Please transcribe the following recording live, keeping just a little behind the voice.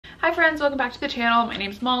Hi friends, welcome back to the channel. My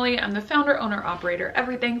name's Molly. I'm the founder, owner, operator,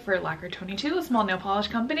 everything for Lacquer 22, a small nail polish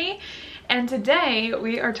company. And today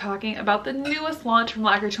we are talking about the newest launch from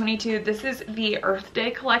Lacquer 22. This is the Earth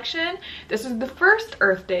Day collection. This is the first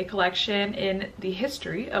Earth Day collection in the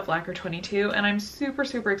history of Lacquer 22, and I'm super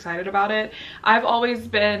excited about it. I've always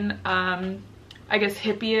been I guess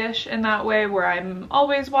hippie-ish in that way, where I'm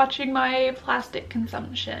always watching my plastic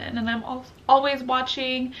consumption and I'm always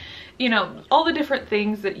watching, you know, all the different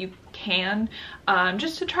things that you can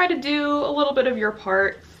just to try to do a little bit of your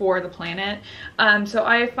part for the planet. So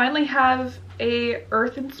I finally have a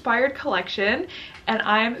earth inspired collection and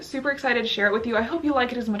I'm super excited to share it with you. I hope you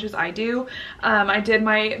like it as much as I do. I did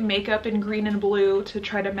my makeup in green and blue to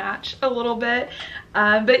try to match a little bit,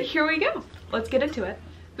 but here we go. Let's get into it.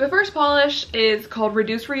 The first polish is called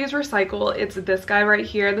Reduce, Reuse, Recycle. It's this guy right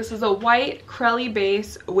here. This is a white Crelly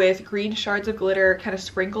base with green shards of glitter kind of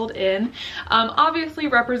sprinkled in. Obviously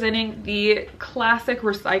representing the classic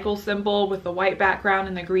recycle symbol with the white background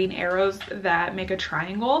and the green arrows that make a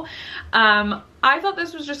triangle. I thought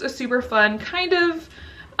this was just a super fun kind of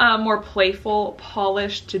more playful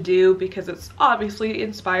polish to do because it's obviously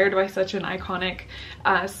inspired by such an iconic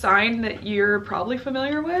sign that you're probably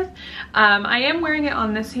familiar with. I am wearing it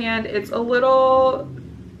on this hand. It's a little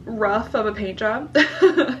rough of a paint job.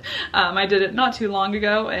 I did it not too long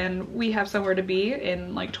ago and we have somewhere to be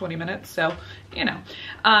in like 20 minutes, so you know.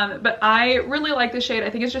 But I really like the shade. I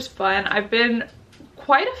think it's just fun. I've been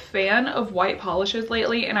quite a fan of white polishes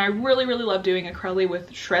lately, and I really love doing acrylic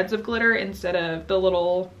with shreds of glitter instead of the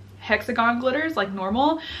little hexagon glitters like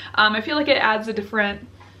normal. I feel like it adds a different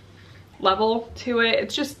level to it.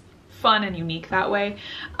 It's just fun and unique that way.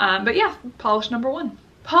 But yeah, polish number one.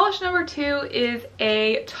 Polish number two is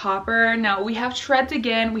a topper. Now we have shreds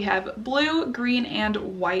again. We have blue, green, and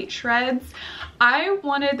white shreds. I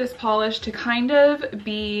wanted this polish to kind of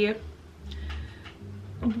be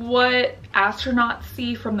what astronauts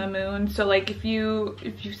see from the moon. So like if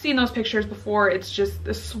you've seen those pictures before, it's just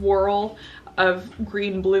the swirl of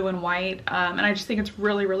green, blue, and white, and I just think it's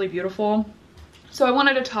really beautiful. So I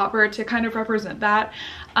wanted a topper to kind of represent that.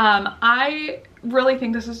 I really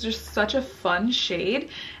think this is just such a fun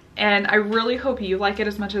shade, and I really hope you like it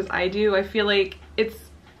as much as I do. I feel like it's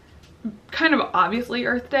kind of obviously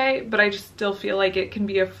Earth Day, but I just still feel like it can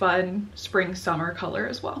be a fun spring summer color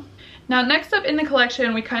as well. Now next up in the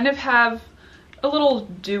collection, we kind of have a little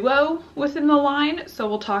duo within the line, so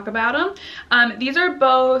we'll talk about them. These are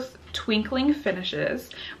both twinkling finishes.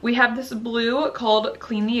 We have this blue called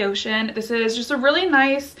Clean the Ocean. This is just a really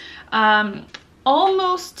nice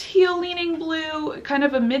almost teal leaning blue, kind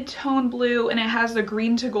of a mid-tone blue, and it has a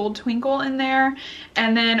green to gold twinkle in there.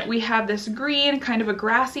 And then we have this green, kind of a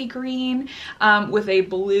grassy green, with a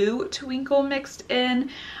blue twinkle mixed in.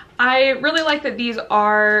 I really like that these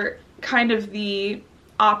are kind of the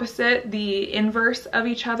opposite, the inverse of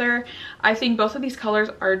each other. I think both of these colors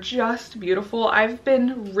are just beautiful. I've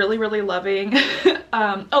been really loving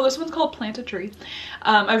oh, this one's called Plant a Tree.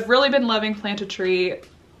 I've really been loving Plant a Tree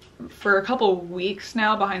for a couple weeks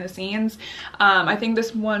now behind the scenes. I think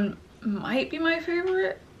this one might be my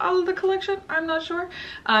favorite out of the collection. I'm not sure.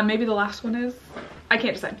 Maybe the last one is. I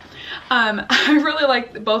can't decide. I really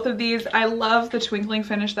like both of these. I love the twinkling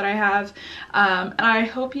finish that I have, and I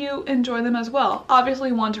hope you enjoy them as well.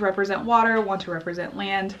 Obviously one to represent water, one to represent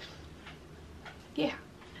land. Yeah.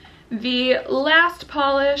 The last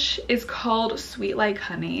polish is called Sweet Like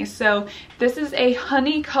Honey. So this is a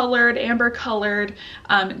honey colored, amber colored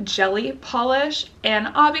jelly polish, and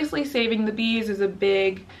obviously saving the bees is a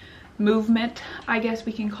big movement, I guess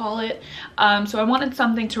we can call it. So I wanted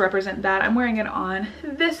something to represent that. I'm wearing it on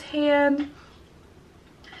this hand.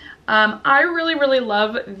 I really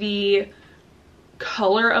love the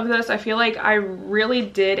color of this. I feel like I really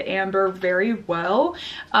did amber very well.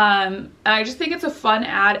 And I just think it's a fun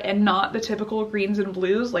add and not the typical greens and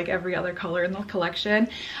blues like every other color in the collection.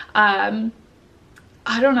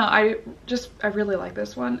 I don't know, I really like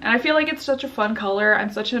this one, and I feel like it's such a fun color.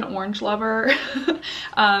 I'm such an orange lover.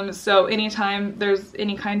 So anytime there's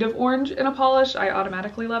any kind of orange in a polish, I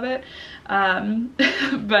automatically love it.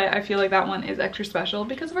 But I feel like that one is extra special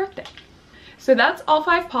because of Earth Day. So that's all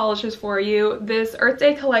 5 polishes for you. This Earth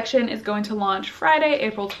Day collection is going to launch Friday,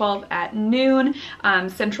 April 12th at noon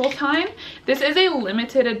Central Time. This is a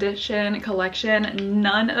limited edition collection.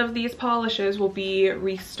 None of these polishes will be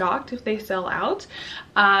restocked if they sell out.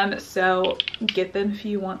 So get them if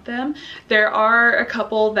you want them. There are a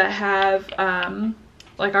couple that have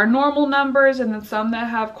like our normal numbers, and then some that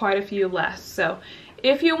have quite a few less. So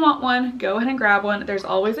if you want one, go ahead and grab one. There's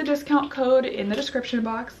always a discount code in the description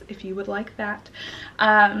box if you would like that.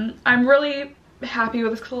 I'm really happy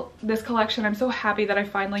with this collection. I'm so happy that I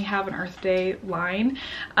finally have an Earth Day line.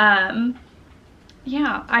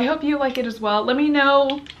 Yeah, I hope you like it as well. Let me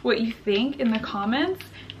know what you think in the comments,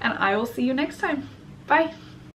 and I will see you next time. Bye.